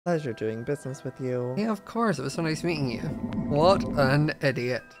Pleasure doing business with you. Yeah, of course. It was so nice meeting you. What an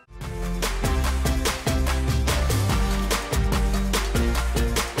idiot.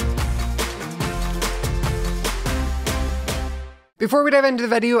 Before we dive into the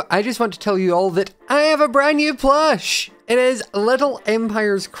video, I just want to tell you all that I have a brand new plush! It is Little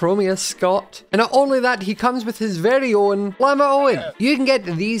Empire's Chromia Scott. And not only that, he comes with his very own Llama Owen. You can get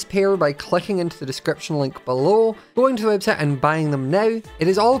these pair by clicking into the description link below, going to the website and buying them now. It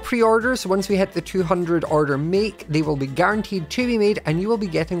is all pre-order, so once we hit the 200 order make, they will be guaranteed to be made and you will be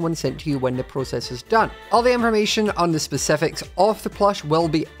getting one sent to you when the process is done. All the information on the specifics of the plush will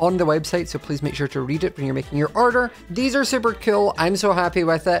be on the website, so please make sure to read it when you're making your order. These are super cool. I'm so happy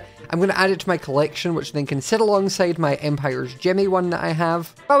with it. I'm going to add it to my collection, which then can sit alongside my Empire's Jimmy one that I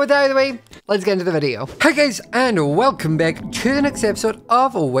have. But with that out of the way, let's get into the video. Hi guys, and welcome back to the next episode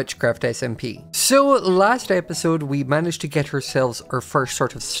of WitchCraft SMP. So last episode, we managed to get ourselves our first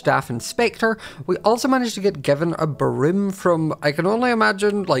sort of staff inspector. We also managed to get given a broom from, I can only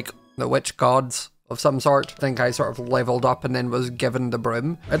imagine, like the witch gods of some sort. I think I sort of leveled up and then was given the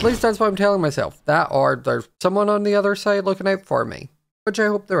broom. At least that's what I'm telling myself. That or there's someone on the other side looking out for me, which I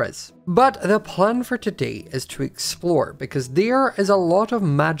hope there is. But the plan for today is to explore, because there is a lot of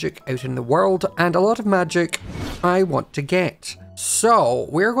magic out in the world and a lot of magic I want to get. So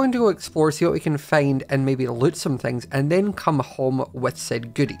we're going to go explore, see what we can find and maybe loot some things and then come home with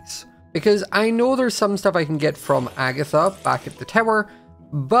said goodies. Because I know there's some stuff I can get from Agatha back at the tower,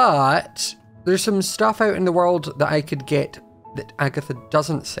 but there's some stuff out in the world that I could get that Agatha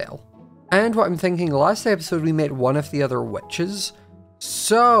doesn't sell. And what I'm thinking, last episode we met one of the other witches.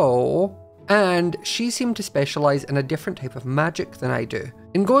 So, and she seemed to specialize in a different type of magic than I do.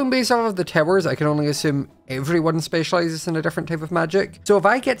 In going based off of the towers, I can only assume everyone specializes in a different type of magic. So if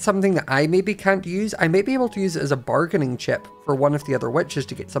I get something that I maybe can't use, I may be able to use it as a bargaining chip for one of the other witches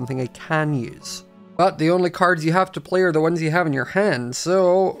to get something I can use. But the only cards you have to play are the ones you have in your hand,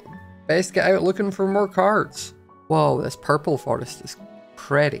 so best get out looking for more cards. Whoa, this purple forest is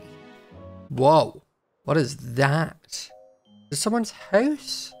pretty. Whoa, what is that? Is someone's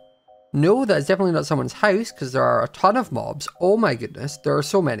house? No, that is definitely not someone's house because there are a ton of mobs. Oh my goodness, there are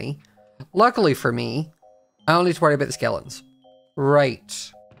so many. Luckily for me, I don't need to worry about the skeletons.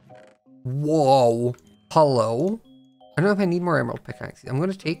 Right. Whoa. Hello? I don't know if I need more emerald pickaxes. I'm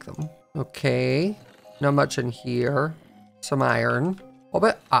going to take them. Okay. Not much in here. Some iron. What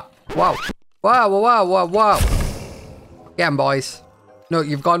about up? Wow. Wow, wow, wow, wow. Get 'em, boys. No,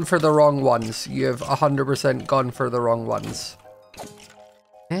 you've gone for the wrong ones. You've 100% gone for the wrong ones.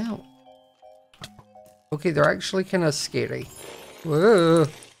 Ow. Okay, they're actually kind of scary. Whoa.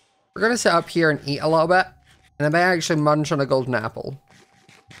 We're going to sit up here and eat a little bit. And I might actually munch on a golden apple.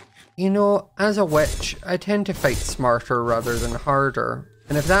 You know, as a witch, I tend to fight smarter rather than harder.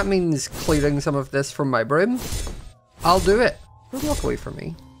 And if that means clearing some of this from my broom, I'll do it. Don't walk away from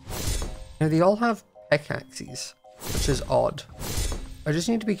me. Now, they all have pickaxes, which is odd. I just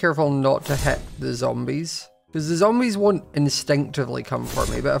need to be careful not to hit the zombies. Because the zombies won't instinctively come for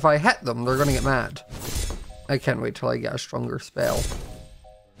me, but if I hit them, they're going to get mad. I can't wait till I get a stronger spell.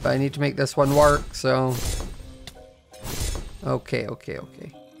 But I need to make this one work, so... Okay.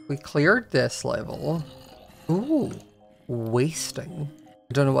 We cleared this level. Ooh, wasting.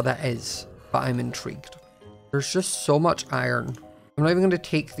 I don't know what that is, but I'm intrigued. There's just so much iron. I'm not even going to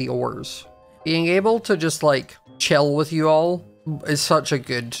take the ores. Being able to just, like, chill with you all is such a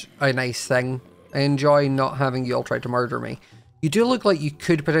nice thing. I enjoy not having you all try to murder me. You do look like you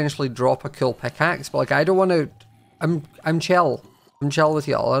could potentially drop a cool pickaxe, but like I don't want to... I'm chill. I'm chill with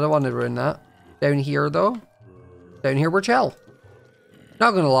y'all. I don't want to ruin that. Down here though. Down here we're chill.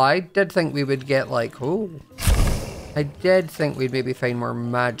 Not gonna lie, did think we would get like... Oh. I did think we'd maybe find more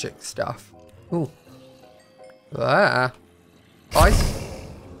magic stuff. Ooh. Ah. Boys.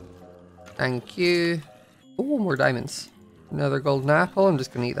 Thank you. Oh, more diamonds. Another golden apple. I'm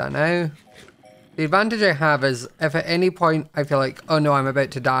just gonna eat that now. The advantage I have is if at any point I feel like, oh no, I'm about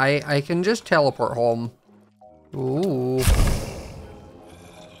to die, I can just teleport home. Ooh.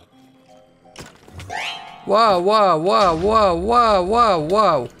 Whoa, whoa, whoa, whoa, whoa, whoa,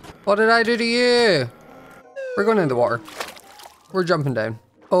 whoa. What did I do to you? We're going in the water. We're jumping down.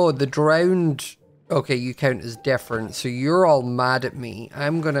 Oh, the drowned... Okay, you count as different, so you're all mad at me.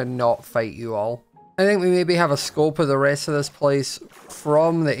 I'm gonna not fight you all. I think we maybe have a scope of the rest of this place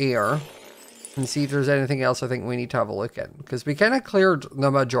from the air. And see if there's anything else I think we need to have a look at. Because we kind of cleared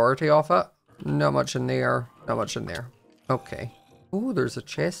the majority of it. Not much in there. Not much in there. Okay. Oh, there's a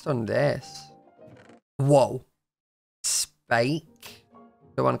chest on this. Whoa. Spike.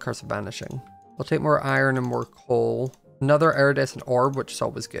 The one curse of vanishing. I'll take more iron and more coal. Another iridescent orb, which is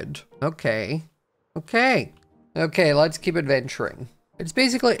always good. Okay. Okay. Okay, let's keep adventuring. It's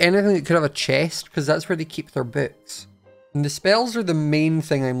basically anything that could have a chest, because that's where they keep their books. And the spells are the main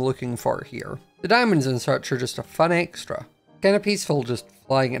thing I'm looking for here. The diamonds and such are just a fun extra. Kind of peaceful just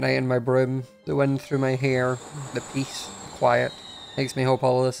flying at night in my broom, the wind through my hair, the peace, the quiet. Makes me hope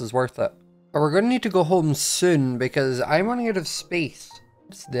all of this is worth it. But we're going to need to go home soon because I'm running out of space.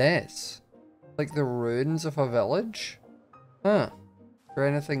 What's this? Like the ruins of a village? Huh. Is there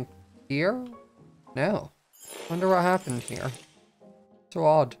anything here? No. Wonder what happened here. So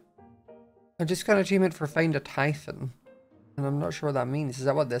odd. I just got an achievement for find a Typhon. And I'm not sure what that means. Is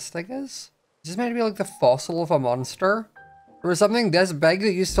that what this thing is? Is this meant to be like the fossil of a monster? Or something this big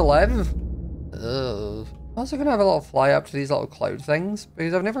that used to live? Ugh. I'm also gonna have a little fly up to these little cloud things,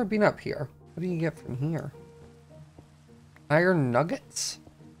 because I've never been up here. What do you get from here? Iron nuggets?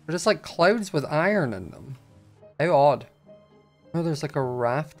 They're just like clouds with iron in them. How odd. Oh, there's like a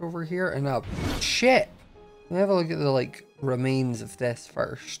raft over here and a ship. Let me have a look at the like remains of this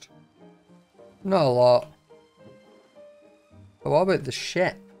first. Not a lot. But what about the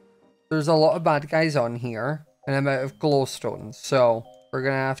ship? There's a lot of bad guys on here, and I'm out of glowstones, so we're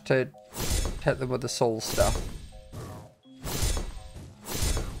gonna have to hit them with the soul stuff.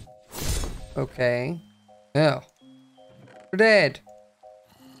 Okay. Oh. They're dead.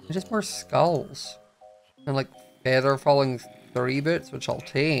 Just more skulls. And like feather falling 3 boots, which I'll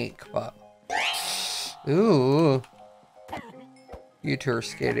take, but... Ooh. You two are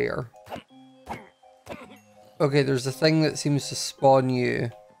scarier. Okay, there's a thing that seems to spawn you.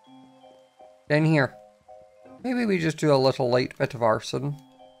 Down here. Maybe we just do a little light bit of arson.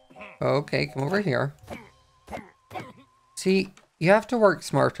 Okay, come over here. See, you have to work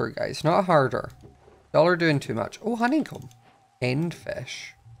smarter, guys, not harder. Y'all are doing too much. Oh, honeycomb.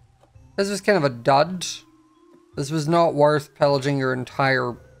 Endfish. This was kind of a dud. This was not worth pillaging your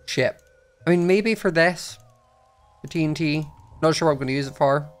entire ship. I mean, maybe for this. The TNT. Not sure what I'm going to use it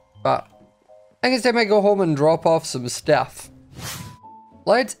for. But I guess I might go home and drop off some stuff.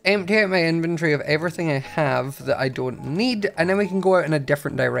 Let's empty out my inventory of everything I have that I don't need, and then we can go out in a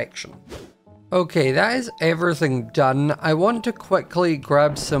different direction. Okay, that is everything done. I want to quickly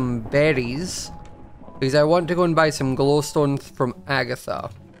grab some berries, because I want to go and buy some glowstone from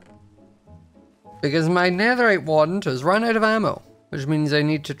Agatha. Because my netherite wand has run out of ammo, which means I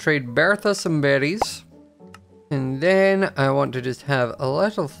need to trade Bertha some berries. And then I want to just have a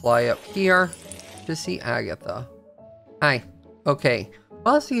little fly up here to see Agatha. Hi. Okay.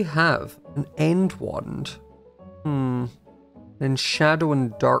 What else do you have? An end wand. Then shadow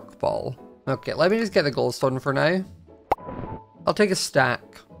and dark ball. Okay, let me just get the glowstone for now. I'll take a stack.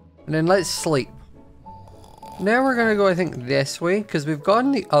 And then let's sleep. Now we're gonna go, I think, this way, because we've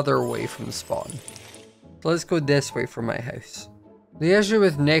gone the other way from spawn. So let's go this way from my house. The issue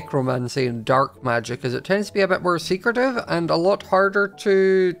with necromancy and dark magic is it tends to be a bit more secretive and a lot harder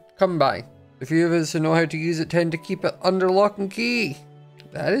to come by. The few of us who know how to use it tend to keep it under lock and key.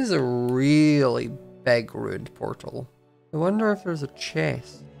 That is a really big ruined portal. I wonder if there's a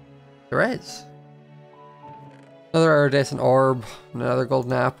chest. There is. Another iridescent orb, another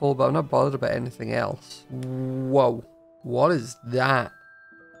golden apple, but I'm not bothered about anything else. Whoa. What is that?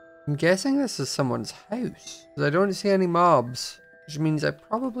 I'm guessing this is someone's house, because I don't see any mobs, which means I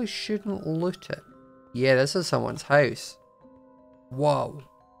probably shouldn't loot it. Yeah, this is someone's house. Whoa.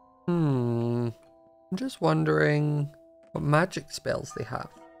 I'm just wondering what magic spells they have.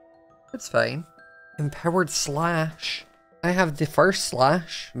 It's fine. Empowered slash. I have the first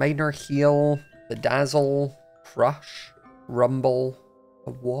slash, minor heal, the dazzle, crush, rumble,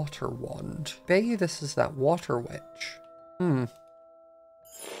 a water wand. Bet you this is that water witch.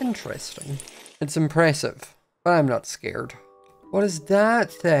 Interesting. It's impressive, but I'm not scared. What is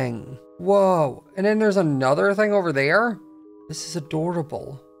that thing? Whoa. And then there's another thing over there? This is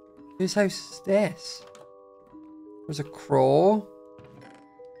adorable. Whose house is this? There's a crow.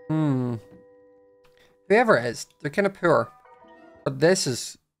 Whoever it is, they're kind of poor. But this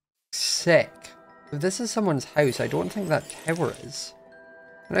is sick. If this is someone's house, I don't think that tower is.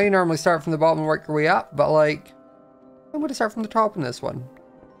 I know you normally start from the bottom and work your way up, but like, I'm going to start from the top in this one.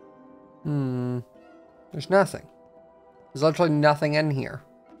 There's nothing. There's literally nothing in here.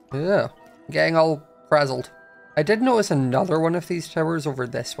 Ugh, I'm getting all frazzled. I did notice another one of these towers over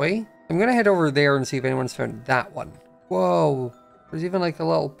this way. I'm going to head over there and see if anyone's found that one. Whoa, there's even like a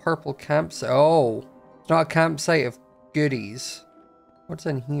little purple campsite. Oh, it's not a campsite of goodies. What's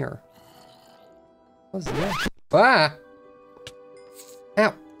in here? What's this? Ah!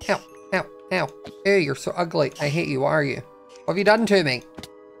 Ow, ow, ow, ow. Ew, you're so ugly. I hate you, what are you? What have you done to me?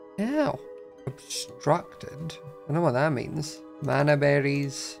 Ow. Obstructed. don't know what that means. Mana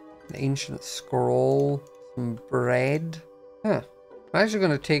berries, an ancient scroll, some bread. Huh. I'm actually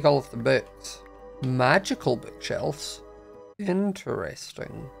going to take all of the books. Magical bookshelves.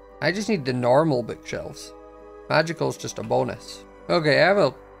 Interesting. I just need the normal bookshelves. Magical's just a bonus. Okay, I have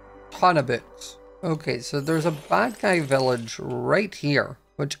a ton of books. Okay, so there's a bad guy village right here,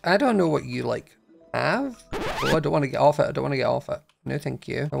 which I don't know what you like have. Oh, I don't want to get off it. I don't want to get off it. No, thank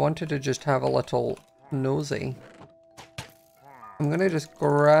you. I wanted to just have a little nosy. I'm going to just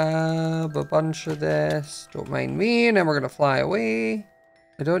grab a bunch of this. Don't mind me. And then we're going to fly away.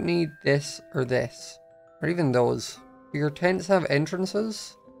 I don't need this or this. Or even those. Do your tents have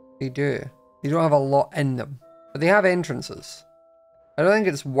entrances? They do. They don't have a lot in them. But they have entrances. I don't think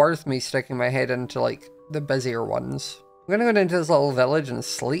it's worth me sticking my head into like the busier ones. I'm going to go into this little village and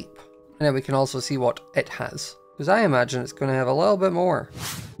sleep. And then we can also see what it has. Because I imagine it's going to have a little bit more.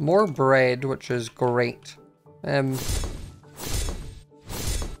 More bread, which is great. No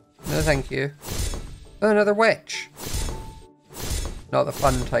thank you. Oh, another witch. Not the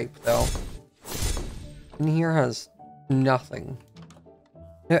fun type though. And here has nothing.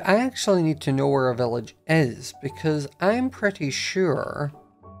 Now I actually need to know where a village is because I'm pretty sure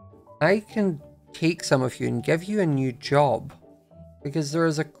I can take some of you and give you a new job. Because there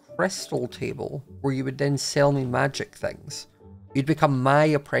is a crystal table where you would then sell me magic things. You'd become my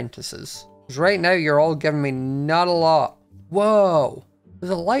apprentices. Because right now you're all giving me not a lot. Whoa! There's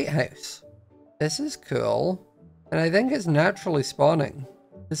a lighthouse. This is cool. And I think it's naturally spawning.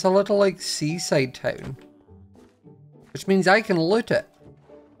 It's a little like seaside town. Which means I can loot it.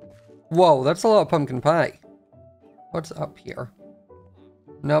 Whoa, that's a lot of pumpkin pie. What's up here?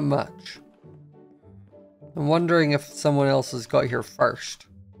 Not much. I'm wondering if someone else has got here first.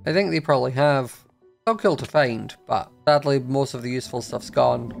 I think they probably have. So cool to find, but sadly most of the useful stuff's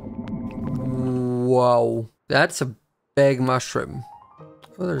gone. Whoa, that's a big mushroom.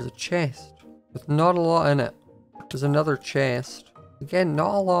 Oh, there's a chest with not a lot in it. There's another chest. Again,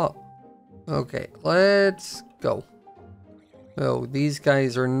 not a lot. Okay, let's go. Oh, these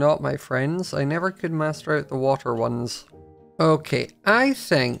guys are not my friends. I never could master out the water ones. Okay, I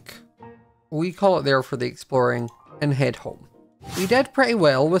think we call it there for the exploring and head home. We did pretty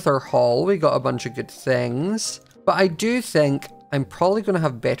well with our haul. We got a bunch of good things. But I do think I'm probably going to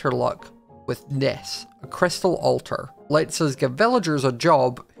have better luck with this. A crystal altar. Lets us give villagers a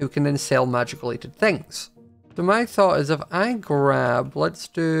job who can then sell magic-related things. So my thought is if I grab, let's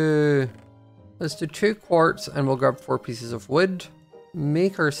do 2 quartz and we'll grab 4 pieces of wood.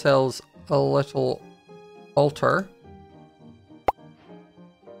 Make ourselves a little altar.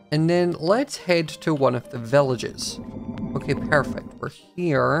 And then let's head to one of the villages. Okay, perfect. We're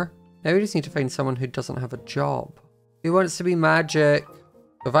here. Now we just need to find someone who doesn't have a job. Who wants to be magic?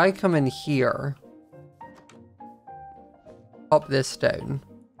 If I come in here, pop this down,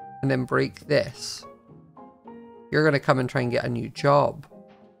 and then break this, you're going to come and try and get a new job.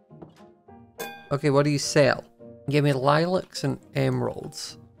 Okay, what do you sell? Give me lilacs and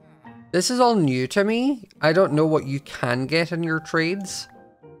emeralds. This is all new to me. I don't know what you can get in your trades.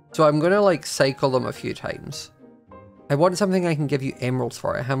 So I'm going to like cycle them a few times. I want something I can give you emeralds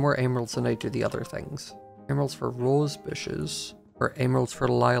for. I have more emeralds than I do the other things. Emeralds for rose bushes. Or emeralds for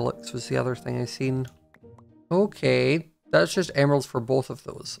lilacs was the other thing I seen. Okay, that's just emeralds for both of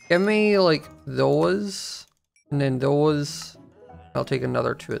those. Give me like those. And then those. I'll take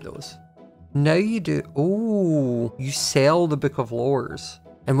another 2 of those. Now you do, oh, you sell the Book of Lores.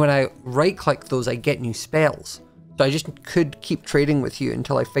 And when I right click those, I get new spells. So I just could keep trading with you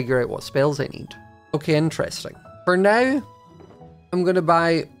until I figure out what spells I need. Okay, interesting. For now, I'm going to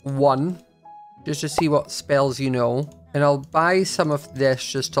buy 1, just to see what spells you know. And I'll buy some of this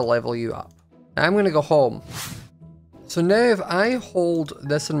just to level you up. Now I'm going to go home. So now if I hold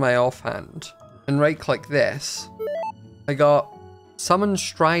this in my offhand and right click this, I got Summon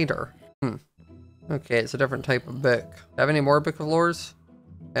Strider. Okay, it's a different type of book. Do I have any more Book of Lores?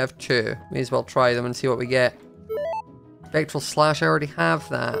 I have 2. May as well try them and see what we get. Spectral Slash, I already have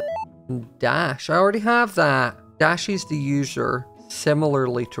that. And Dash, I already have that. Dashes the user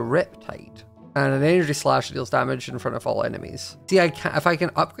similarly to Riptide. And an energy slash deals damage in front of all enemies. See, if I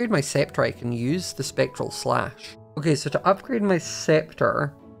can upgrade my scepter, I can use the Spectral Slash. Okay, so to upgrade my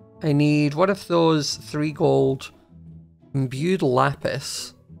scepter, I need one of those 3 gold imbued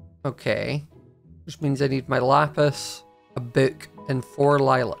lapis. Okay. Which means I need my lapis, a book, and 4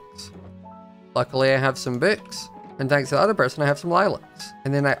 lilacs. Luckily I have some books, and thanks to the other person I have some lilacs.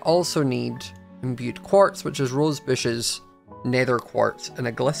 And then I also need imbued quartz, which is rose bushes, nether quartz, and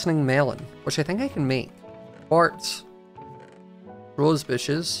a glistening melon, which I think I can make. Quartz, rose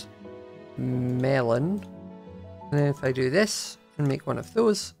bushes, melon, And then if I do this and make one of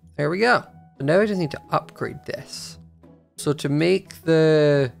those, there we go. So now I just need to upgrade this. So to make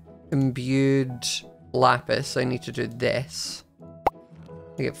the imbued lapis, I need to do this.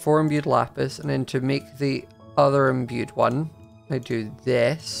 I get 4 imbued lapis, and then to make the other imbued one, I do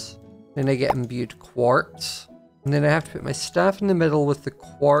this. Then I get imbued quartz. And then I have to put my staff in the middle with the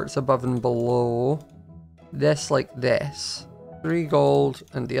quartz above and below. This like this. 3 gold,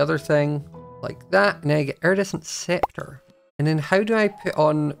 and the other thing like that. And then I get iridescent scepter. And then how do I put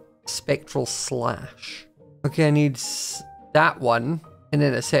on spectral slash? Okay, I need that one. And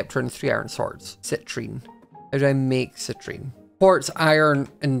then a scepter and 3 iron swords. Citrine. How do I make citrine? Quartz, iron,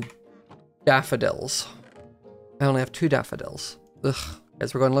 and daffodils. I only have 2 daffodils. Ugh.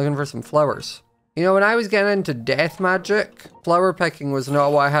 Guess we're going looking for some flowers. You know, when I was getting into death magic, flower picking was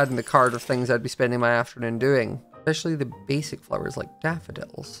not what I had in the card of things I'd be spending my afternoon doing. Especially the basic flowers like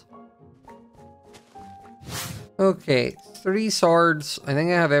daffodils. Okay, 3 swords. I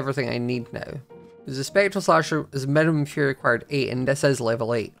think I have everything I need now. There's a spectral slasher is minimum fury required 8, and this is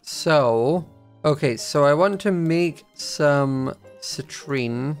level 8. So, okay, so I want to make some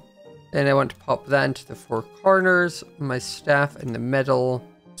citrine. Then I want to pop that into the 4 corners, my staff in the middle,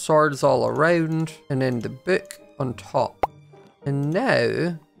 swords all around, and then the book on top. And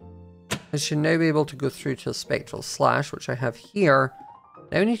now, I should now be able to go through to a spectral slash, which I have here.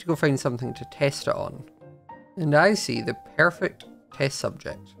 Now I need to go find something to test it on. And I see the perfect test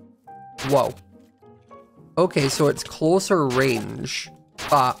subject. Whoa. Okay, so it's closer range,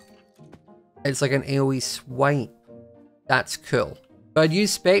 but it's like an AoE swipe. That's cool. So I'd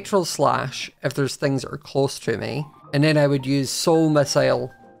use Spectral Slash if there's things that are close to me, and then I would use Soul Missile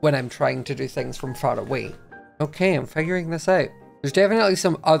when I'm trying to do things from far away. Okay, I'm figuring this out. There's definitely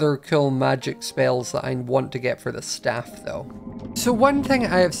some other cool magic spells that I want to get for the staff though. So one thing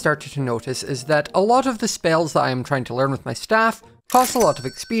I have started to notice is that a lot of the spells that I am trying to learn with my staff cost a lot of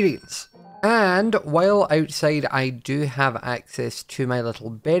experience. And while outside I do have access to my little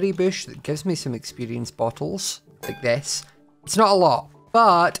berry bush that gives me some experience bottles, like this, it's not a lot,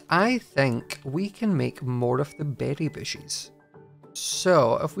 but I think we can make more of the berry bushes.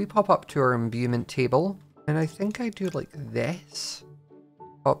 So if we pop up to our imbuement table, and I think I do like this,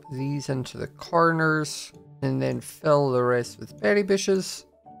 pop these into the corners, and then fill the rest with berry bushes.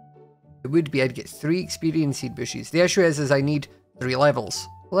 It would be I'd get 3 experience seed bushes. The issue is I need 3 levels.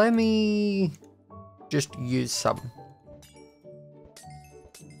 Let me just use some.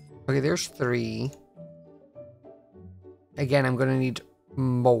 Okay, there's 3. Again, I'm gonna need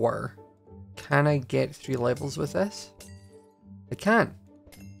more. Can I get 3 levels with this? I can.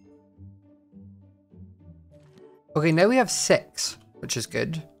 Okay, now we have 6, which is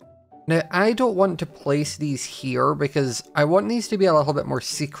good. Now, I don't want to place these here because I want these to be a little bit more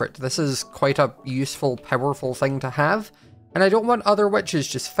secret. This is quite a useful, powerful thing to have, and I don't want other witches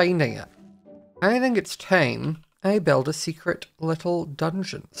just finding it. I think it's time I build a secret little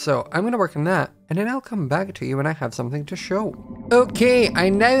dungeon. So I'm going to work on that, and then I'll come back to you when I have something to show. Okay, I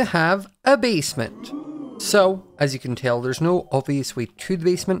now have a basement. So, as you can tell, there's no obvious way to the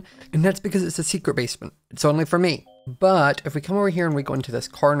basement, and that's because it's a secret basement. It's only for me. But if we come over here and we go into this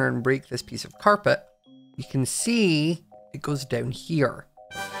corner and break this piece of carpet, you can see it goes down here,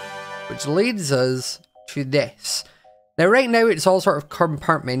 which leads us to this. Now, right now, it's all sort of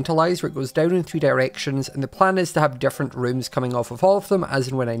compartmentalized where it goes down in 3 directions, and the plan is to have different rooms coming off of all of them as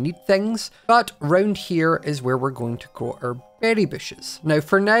and when I need things. But round here is where we're going to grow our berry bushes. Now,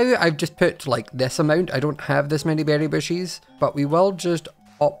 for now, I've just put like this amount. I don't have this many berry bushes, but we will just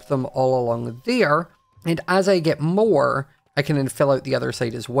pop them all along there. And as I get more, I can then fill out the other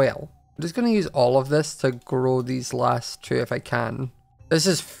side as well. I'm just going to use all of this to grow these last 2 if I can. This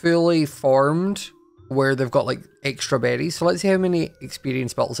is fully formed where they've got like extra berries. So let's see how many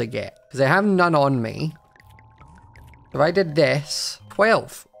experience bottles I get, because I have none on me. If I did this,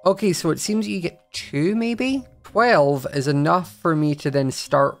 12. Okay, so it seems you get 2 maybe? 12 is enough for me to then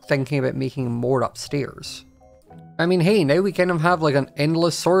start thinking about making more upstairs. I mean, hey, now we kind of have like an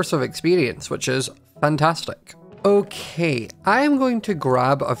endless source of experience, which is fantastic. Okay, I am going to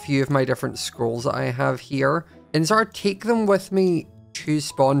grab a few of my different scrolls that I have here and sort of take them with me to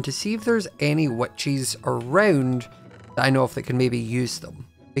spawn to see if there's any witches around that I know if they can maybe use them,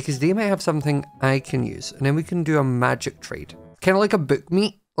 because they might have something I can use, and then we can do a magic trade, kind of like a book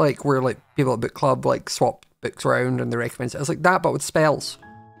meet, like where like people at book club like swap books around and they recommend it. It's like that but with spells.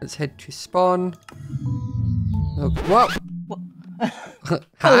 Let's head to spawn. Okay. Whoa.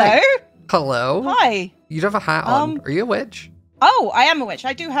 Hello? Hello? Hi. You have a hat on. Are you a witch? Oh, I am a witch.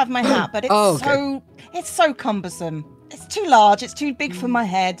 I do have my hat, but it's it's so cumbersome. It's too large. It's too big for my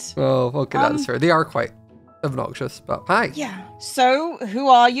head. Oh, okay, that's fair. They are quite obnoxious, but hi. Yeah. So, who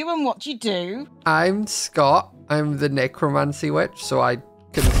are you and what do you do? I'm Scott. I'm the necromancy witch, so I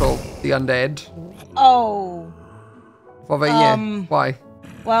control the undead. Oh. What about you? Why?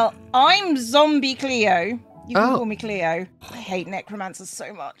 Well, I'm Zombie CLEO. You can Oh. call me CLEO. I hate necromancers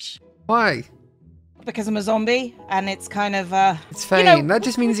so much. Why? Because I'm a zombie, and it's kind of, It's fine. You know, that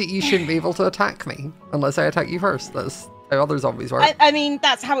just means that you shouldn't be able to attack me unless I attack you first. That's how other zombies work. I mean,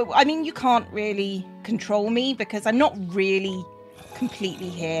 that's how it... I mean, you can't really control me because I'm not really completely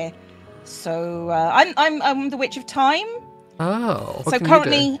here. So, I'm the Witch of Time. Oh. So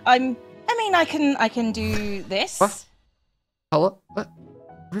currently, I mean, I can do this. What? Hello? What?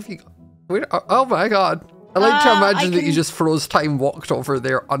 Where have you gone? Where? Oh my god. I like to imagine that you just froze time, walked over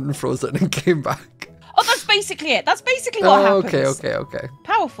there, unfrozen, and came back. Oh, that's basically it. That's basically what happens. Okay.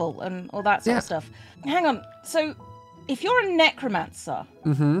 Powerful and all that sort of stuff. Hang on. So, if you're a necromancer,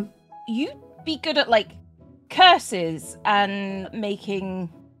 you'd be good at, like, curses and making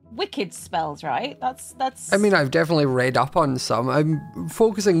wicked spells, right? That's... I mean, I've definitely read up on some. I'm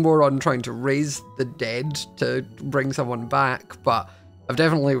focusing more on trying to raise the dead to bring someone back, but I've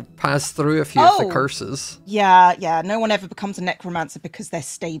definitely passed through a few of the curses. Yeah. No one ever becomes a necromancer because they're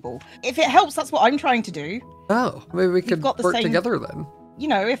stable. If it helps, that's what I'm trying to do. Oh, maybe we could work together then. You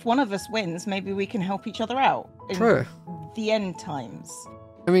know, if one of us wins, maybe we can help each other out. True. The end times.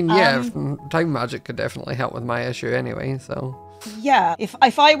 I mean, yeah, time magic could definitely help with my issue anyway, so... Yeah, if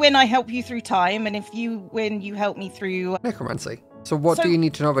I win, I help you through time, and if you win, you help me through... necromancy. So what do you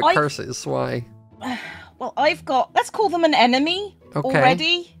need to know about curses? Why? Well, I've got... Let's call them an enemy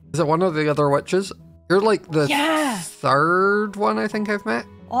already. Is it one of the other witches? You're like the third one I think I've met.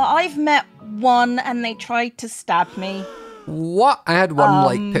 Well, I've met one, and they tried to stab me. What? I had one,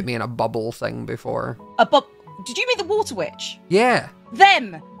 like, put me in a bubble thing before. Did you mean the water witch? Yeah.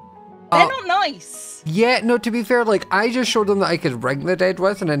 Them! They're not nice. Yeah, no, to be fair, like, I just showed them that I could ring the dead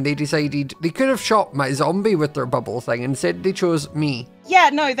with, and then they decided they could have shot my zombie with their bubble thing. Instead, they chose me. Yeah,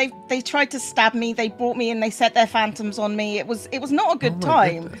 no, they tried to stab me. They brought me in. They set their phantoms on me. It was not a good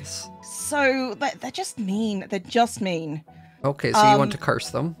time. Goodness. So they're just mean. They're just mean. Okay, so you want to curse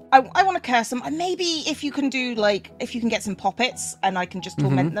them? I want to curse them. And maybe if you can do, like, if you can get some poppets and I can just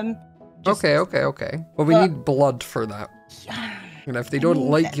torment them. Okay. Well, we need blood for that. And if they don't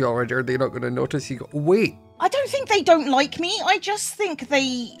like you already, they're not going to notice you go, wait. I don't think they don't like me. I just think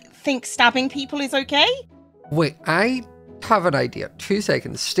they think stabbing people is okay. Wait, I have an idea. 2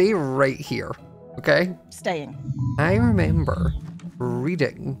 seconds. Stay right here, okay? Staying. I remember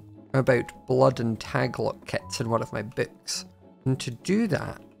reading about blood and tag lock kits in one of my books. And to do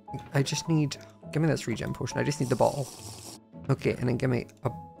that, I just need... Give me this regen potion. I just need the bottle. Okay, and then give me a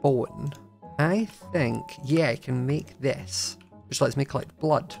bone. I think, yeah, I can make this. Which lets me collect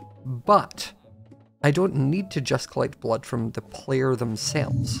blood. But I don't need to just collect blood from the player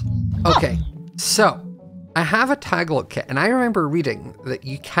themselves. Okay, so I have a tag lock kit, and I remember reading that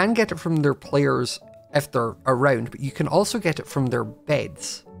you can get it from their players if they're around, but you can also get it from their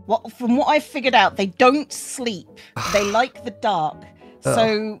beds. Well, from what I've figured out, they don't sleep. They like the dark.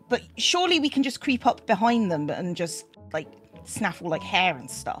 So, but surely we can just creep up behind them and just, like, snaffle, like, hair and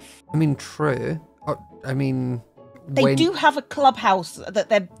stuff. I mean, true. I mean... They do have a clubhouse that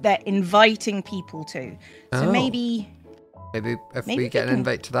they're inviting people to. So maybe if we get an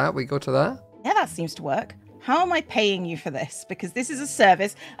invite to that, we go to that? Yeah, that seems to work. How am I paying you for this? Because this is a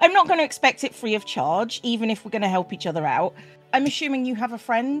service. I'm not going to expect it free of charge, even if we're going to help each other out. I'm assuming you have a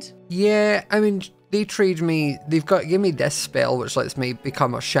friend? Yeah, I mean, they trade me... They've got give me this spell, which lets me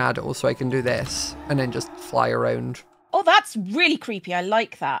become a shadow, so I can do this, and then just fly around. Oh, that's really creepy. I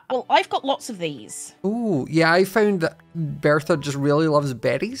like that. Well, I've got lots of these. Ooh, yeah, I found that Bertha just really loves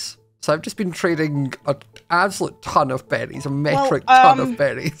berries. So I've just been trading an absolute ton of berries, a metric ton of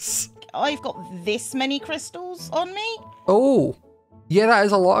berries. I've got this many crystals on me. Oh, yeah, that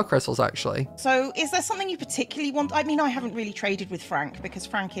is a lot of crystals, actually. So is there something you particularly want? I mean, I haven't really traded with Frank because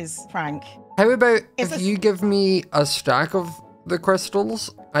Frank is Frank. How about if you give me a stack of the crystals,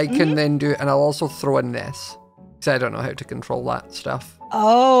 I can then do it, and I'll also throw in this. Because I don't know how to control that stuff.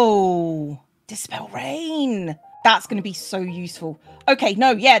 Oh, Dispel Rain. That's going to be so useful. Okay,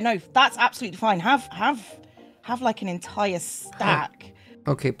 no, that's absolutely fine. Have like an entire stack.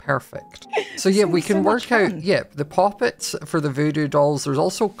 Okay, perfect. So yeah, we can work out, the poppets for the voodoo dolls. There's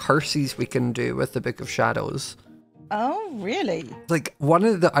also curses we can do with the Book of Shadows. Oh, really? Like, one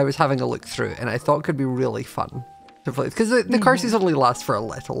of the I was having a look through, and I thought could be really fun to play. Because the curses only last for a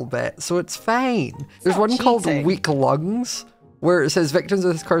little bit, so it's fine. There's one called Weak Lungs, where it says victims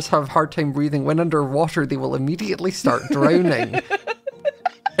of this curse have a hard time breathing. When underwater, they will immediately start drowning.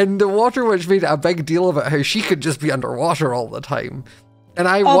 And the Water Witch made a big deal about how she could just be underwater all the time. And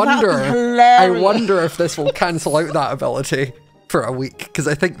I wonder if this will cancel out that ability for a week, because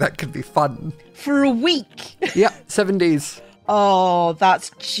I think that could be fun. For a week? Yeah, 7 days. Oh,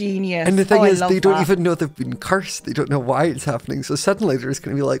 that's genius. And the thing is, they don't even know they've been cursed. They don't know why it's happening. So suddenly they're just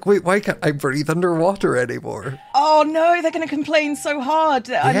going to be like, wait, why can't I breathe underwater anymore? Oh no, they're going to complain so hard.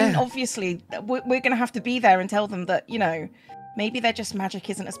 Yeah. I mean, obviously, we're going to have to be there and tell them that, you know, maybe their just magic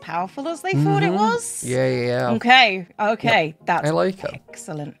isn't as powerful as they thought it was. Yeah. Okay. Yep. That's I like it.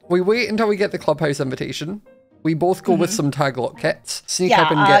 Excellent. We wait until we get the clubhouse invitation. We both go with some tag lock kits, sneak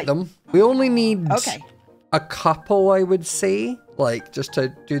up and get them. We only need a couple, I would say, like just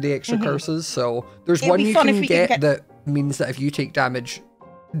to do the extra curses. So there's one you can get that means that if you take damage,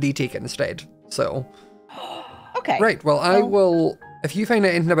 they take it instead. So, okay. Right. Well, I will. If you find out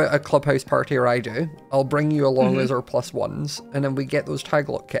anything about a clubhouse party, or I do, I'll bring you along as our +1s, and then we get those tag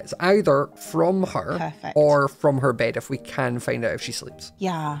lock kits either from her or from her bed if we can find out if she sleeps.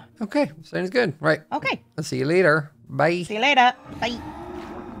 Yeah. Okay. Sounds good. Right. Okay. I'll see you later. Bye. See you later. Bye.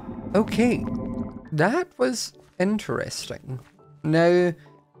 Okay. That was interesting. Now,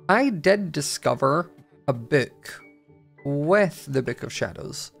 I did discover a book with the Book of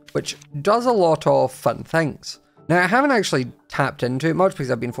Shadows, which does a lot of fun things. Now, I haven't actually tapped into it much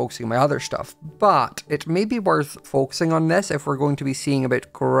because I've been focusing on my other stuff, but it may be worth focusing on this if we're going to be seeing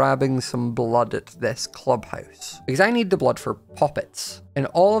about grabbing some blood at this clubhouse. Because I need the blood for poppets. And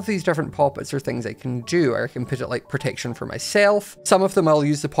all of these different poppets are things I can do. I can put it like protection for myself. Some of them I'll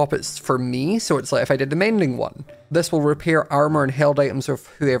use the poppets for me, so it's like if I did the mending one. This will repair armor and held items of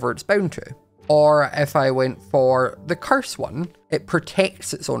whoever it's bound to. Or if I went for the curse one, it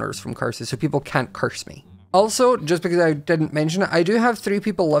protects its owners from curses so people can't curse me. Also, just because I didn't mention it, I do have 3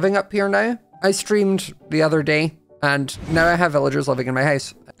 people living up here now. I streamed the other day, and now I have villagers living in my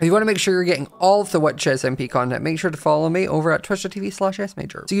house. If you want to make sure you're getting all of the Witch SMP content, make sure to follow me over at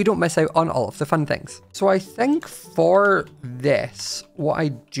twitch.tv/smajor so you don't miss out on all of the fun things. So I think for this, what I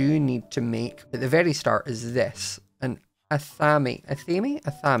do need to make at the very start is this, an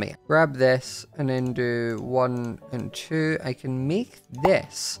Athame. Grab this and then do 1 and 2. I can make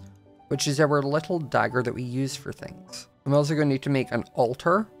this, which is our little dagger that we use for things. I'm also going to need to make an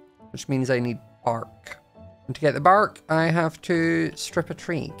altar, which means I need bark. And to get the bark, I have to strip a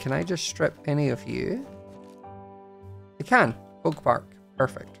tree. Can I just strip any of you? I can. Oak bark.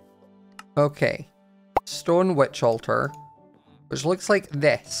 Perfect. Okay. Stone witch altar, which looks like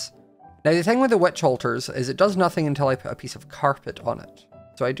this. Now, the thing with the witch altars is it does nothing until I put a piece of carpet on it.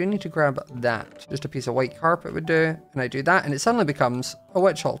 So I do need to grab that. Just a piece of white carpet would do. And I do that, and it suddenly becomes a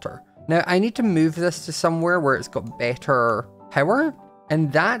witch altar. Now, I need to move this to somewhere where it's got better power,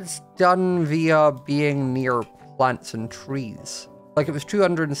 and that's done via being near plants and trees. Like, it was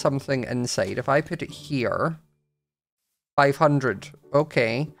 200 and something inside. If I put it here, 500.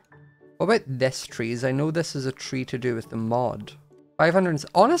 Okay. What about this trees? I know this is a tree to do with the mod. 500.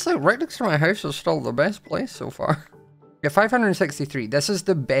 Honestly, right next to my house is still the best place so far. Yeah, 563. This is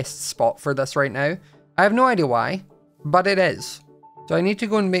the best spot for this right now. I have no idea why, but it is. So I need to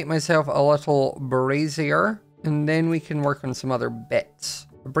go and make myself a little brazier, and then we can work on some other bits.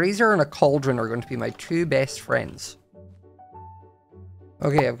 A brazier and a cauldron are going to be my 2 best friends.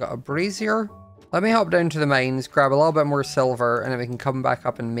 Okay, I've got a brazier. Let me hop down to the mines, grab a little bit more silver, and then we can come back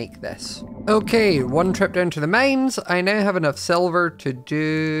up and make this. Okay, 1 trip down to the mines. I now have enough silver to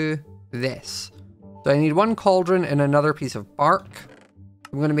do this. So I need 1 cauldron and another piece of bark.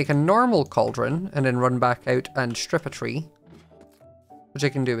 I'm going to make a normal cauldron and then run back out and strip a tree, which I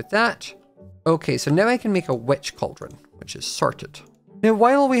can do with that. Okay, so now I can make a witch cauldron, which is sorted. Now,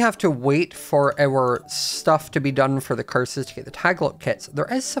 while we have to wait for our stuff to be done for the curses to get the tag lock kits,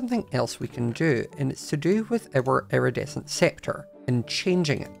 there is something else we can do, and it's to do with our iridescent scepter and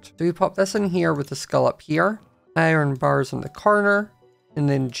changing it. So we pop this in here with the skull up here, iron bars in the corner, and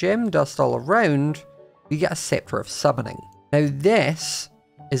then gem dust all around. You get a scepter of summoning. Now, this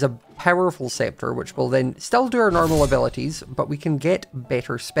is a powerful scepter, which will then still do our normal abilities, but we can get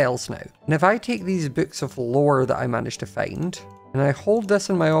better spells now. And if I take these books of lore that I managed to find, and I hold this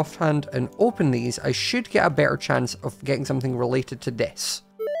in my offhand and open these, I should get a better chance of getting something related to this.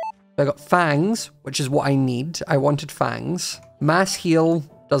 So I got fangs, which is what I need. I wanted fangs. Mass heal,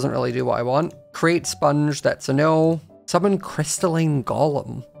 doesn't really do what I want. Create sponge, that's a no. Summon crystalline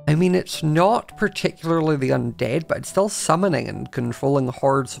golem. I mean, it's not particularly the undead, but it's still summoning and controlling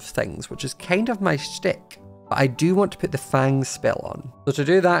hordes of things, which is kind of my shtick. But I do want to put the fangs spell on. So to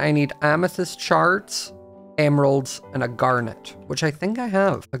do that, I need amethyst shards, emeralds, and a garnet, which I think I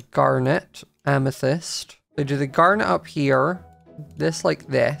have. A garnet, amethyst. I do the garnet up here, this like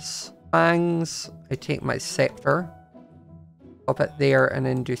this. Fangs, I take my scepter, pop it there, and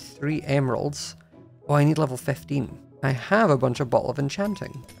then do 3 emeralds. Oh, I need level 15. I have a bunch of bottle of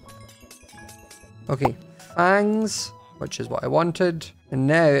enchanting. Okay, fangs, which is what I wanted. And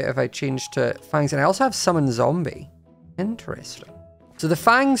now if I change to fangs, and I also have summon zombie. Interesting. So the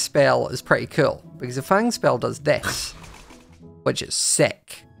fang spell is pretty cool, because the fang spell does this, which is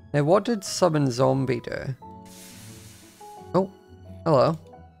sick. Now what did summon zombie do? Oh, hello.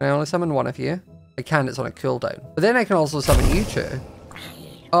 Can I only summon one of you? I can, it's on a cooldown. But then I can also summon you two.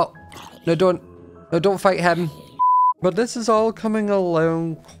 Oh, no don't fight him. But this is all coming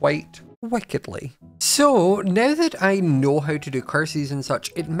along quite wickedly. So now that I know how to do curses and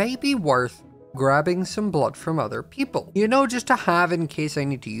such, it may be worth grabbing some blood from other people, you know, just to have in case I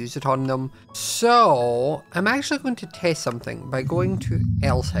need to use it on them. So I'm actually going to test something by going to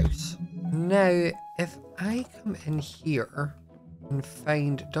Elle's house. Now, if I come in here and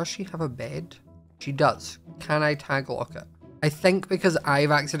find, does she have a bed? She does. Can I tag lock it? I think because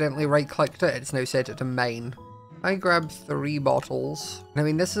I've accidentally right clicked it, it's now set it to mine. I grab 3 bottles. I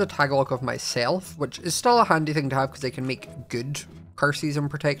mean, this is a tag lock of myself, which is still a handy thing to have because they can make good curses and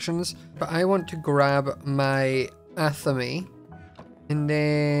protections. But I want to grab my athame, and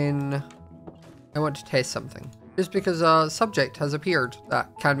then I want to test something. Just because a subject has appeared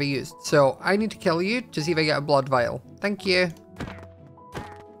that can be used. So I need to kill you to see if I get a blood vial. Thank you.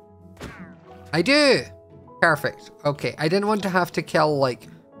 I do! Perfect. Okay, I didn't want to have to kill like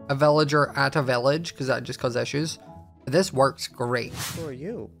a villager at a village because that just causes issues. But this works great. Who are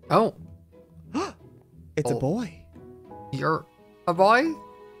you? Oh. It's a boy. You're a boy,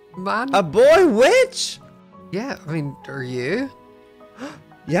 man? A boy witch? Yeah, I mean, are you?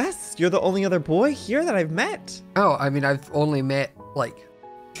 Yes, you're the only other boy here that I've met. Oh, I mean, I've only met like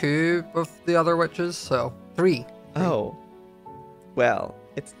 2 of the other witches, so 3. Oh. Well,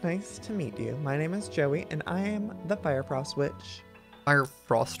 it's nice to meet you. My name is Joey, and I am the Fire Frost Witch. Fire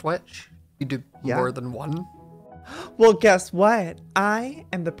Frost Witch? You do more than one? Well, guess what? I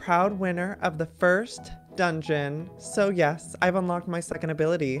am the proud winner of the first dungeon. So yes, I've unlocked my second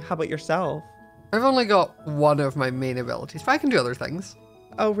ability. How about yourself? I've only got one of my main abilities, but I can do other things.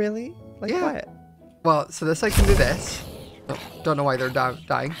 Oh, really? Like what? Well, so this I can do this. Oh, don't know why they're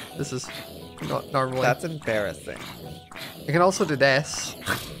dying. This is not normally. That's embarrassing. I can also do this.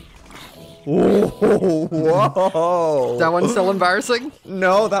 Whoa! That one's still embarrassing?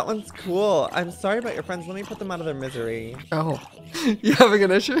 No, that one's cool. I'm sorry about your friends. Let me put them out of their misery. Oh, you having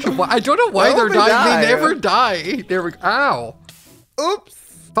an issue? Well, I don't know why they're dying. They never die. There we go. Ow. Oops.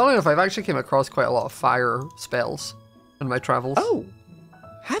 Funnily enough, I've actually came across quite a lot of fire spells in my travels. Oh,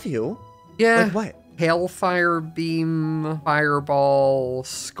 have you? Yeah. Like what? Hellfire beam, fireball,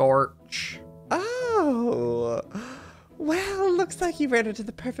 scorch. Oh. Well, looks like you ran into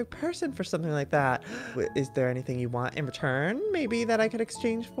the perfect person for something like that. Is there anything you want in return, maybe, that I could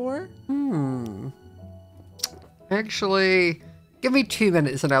exchange for? Actually, give me 2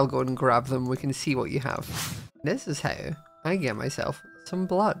 minutes and I'll go and grab them. We can see what you have. This is how I get myself some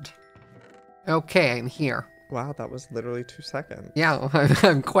blood. Okay, I'm here. Wow, that was literally 2 seconds. Yeah,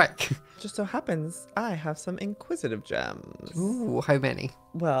 I'm quick. Just so happens, I have some inquisitive gems. Ooh, how many?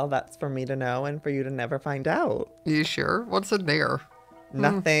 Well, that's for me to know and for you to never find out. You sure? What's in there?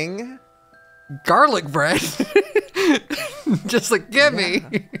 Nothing. Garlic bread? Just like, give me.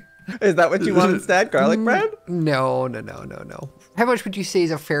 Is that what you want instead? Garlic bread? No. How much would you say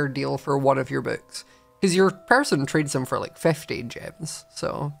is a fair deal for one of your books? Because your person trades them for like 50 gems,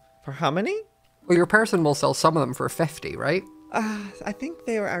 so. For how many? Well, your person will sell some of them for 50, right? I think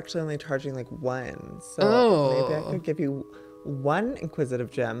they were actually only charging like 1. So maybe I could give you 1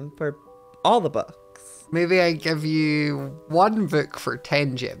 inquisitive gem for all the books. Maybe I give you 1 book for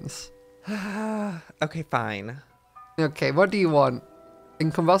 10 gems. Okay, fine. Okay, what do you want?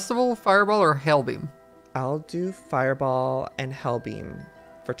 Incombustible, fireball, or hellbeam? I'll do fireball and hellbeam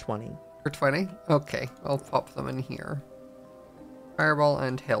for 20. For 20? Okay, I'll pop them in here. Fireball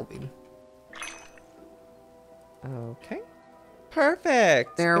and hellbeam. Okay.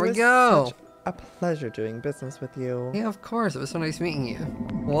 Perfect. There we go. Such a pleasure doing business with you. Yeah, of course. It was so nice meeting you.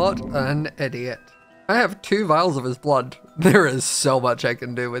 What an idiot. I have 2 vials of his blood. There is so much I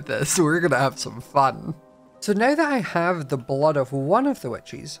can do with this. We're gonna have some fun. So now that I have the blood of one of the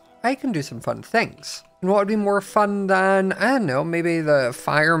witches, I can do some fun things. And what would be more fun than, I don't know, maybe the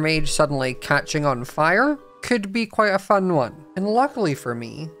fire mage suddenly catching on fire? Could be quite a fun one. And luckily for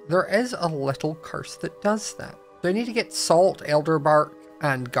me, there is a little curse that does that. So I need to get salt, elder bark,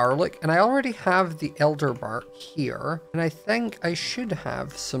 and garlic, and I already have the elder bark here, and I think I should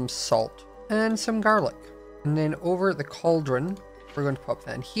have some salt and some garlic. And then over the cauldron, We're going to pop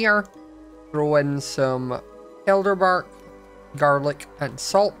that in here. Throw in some elder bark, garlic, and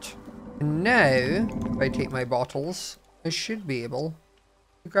salt. And now, if I take my bottles, I should be able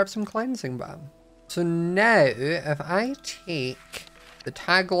to grab some cleansing balm. So now, if I take the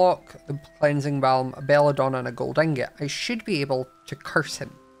taglock, the cleansing balm, a belladonna, and a gold ingot, I should be able to curse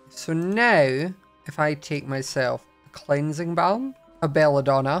him. So now, if I take myself a cleansing balm, a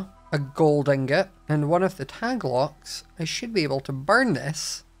belladonna, a gold ingot, and one of the taglocks, I should be able to burn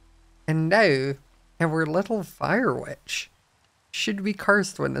this. And now, our little fire witch should be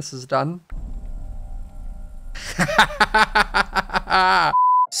cursed when this is done.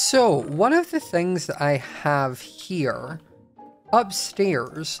 So, one of the things that I have here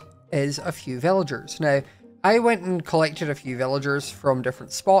upstairs is a few villagers. Now, I went and collected a few villagers from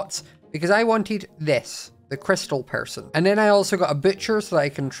different spots because I wanted this, the crystal person. And then I also got a butcher so that I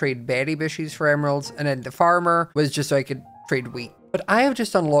can trade berry bushes for emeralds, and then the farmer was just so I could trade wheat. But I have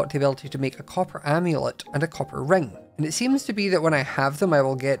just unlocked the ability to make a copper amulet and a copper ring. And it seems to be that when I have them, I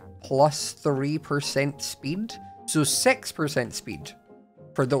will get plus 3% speed. So 6% speed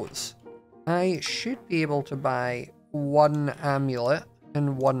for those. I should be able to buy one amulet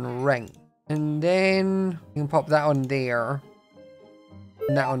and one ring. And then you can pop that on there.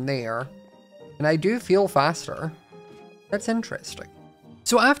 And that on there. And I do feel faster. That's interesting.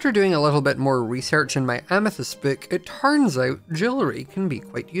 So after doing a little bit more research in my amethyst book, it turns out jewelry can be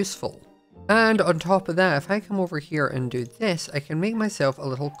quite useful. And on top of that, if I come over here and do this, I can make myself a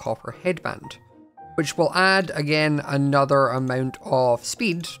little copper headband, which will add, again, another amount of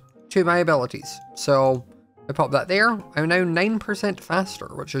speed to my abilities. So I pop that there. I'm now 9% faster,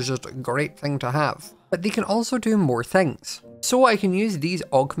 which is just a great thing to have. But they can also do more things. So I can use these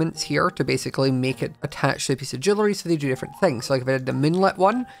augments here to basically make it attach to a piece of jewelry so they do different things. So like if I did the moonlit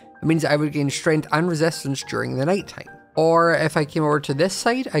one, it means that I would gain strength and resistance during the nighttime. Or if I came over to this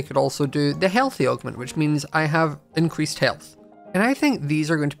side, I could also do the healthy augment, which means I have increased health. And I think these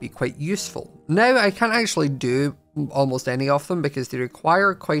are going to be quite useful. Now, I can't actually do almost any of them because they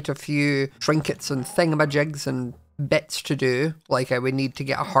require quite a few trinkets and thingamajigs and bits to do. Like I would need to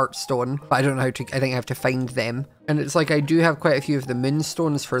get a heartstone, but I don't know how to, I think I have to find them. And it's like I do have quite a few of the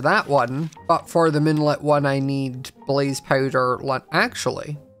moonstones for that one, but for the moonlit one, I need blaze powder.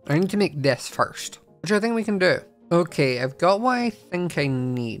 Actually, I need to make this first, which I think we can do. Okay, I've got what I think I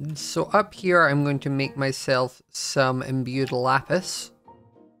need. So up here, I'm going to make myself some imbued lapis,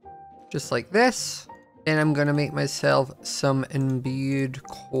 just like this. Then I'm going to make myself some imbued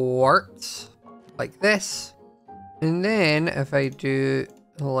quartz, like this. And then if I do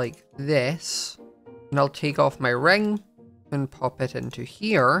like this, and I'll take off my ring and pop it into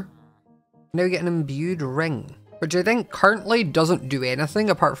here. Now we get an imbued ring, which I think currently doesn't do anything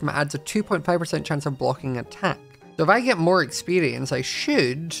apart from it adds a 2.5% chance of blocking attack. So if I get more experience, I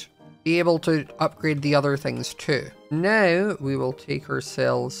should be able to upgrade the other things too. Now we will take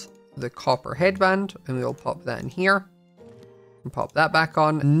ourselves the copper headband and we will pop that in here and pop that back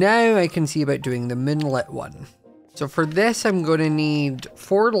on. Now I can see about doing the moonlit one. So for this, I'm going to need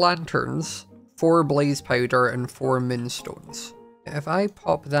 4 lanterns, 4 blaze powder, and 4 moonstones. If I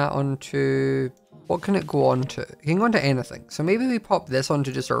pop that onto, what can it go on to? It can go onto anything. So maybe we pop this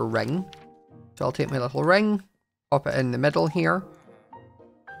onto just our ring. So I'll take my little ring, pop it in the middle here,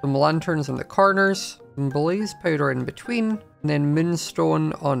 some lanterns in the corners, some blaze powder in between, and then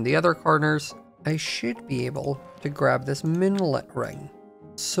moonstone on the other corners. I should be able to grab this moonlit ring.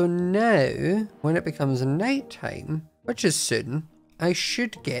 So now, when it becomes nighttime, which is soon, I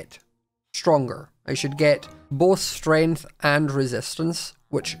should get stronger. I should get both strength and resistance,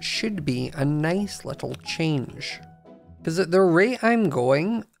 which should be a nice little change. Because at the rate I'm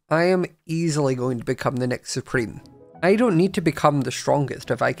going, I am easily going to become the next Supreme. I don't need to become the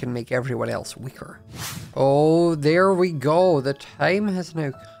strongest if I can make everyone else weaker. Oh, there we go. The time has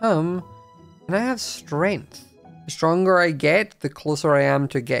now come, and I have strength. The stronger I get, the closer I am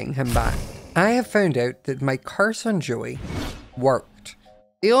to getting him back. I have found out that my curse on Joey worked.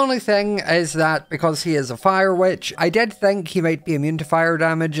 The only thing is that because he is a fire witch, I did think he might be immune to fire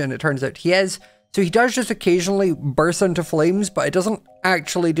damage, and it turns out he is. So he does just occasionally burst into flames, but it doesn't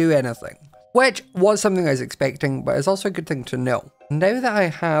actually do anything. Which was something I was expecting, but it's also a good thing to know. Now that I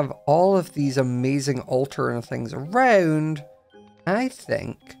have all of these amazing altar and things around, I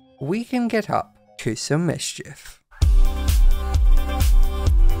think we can get up to some mischief.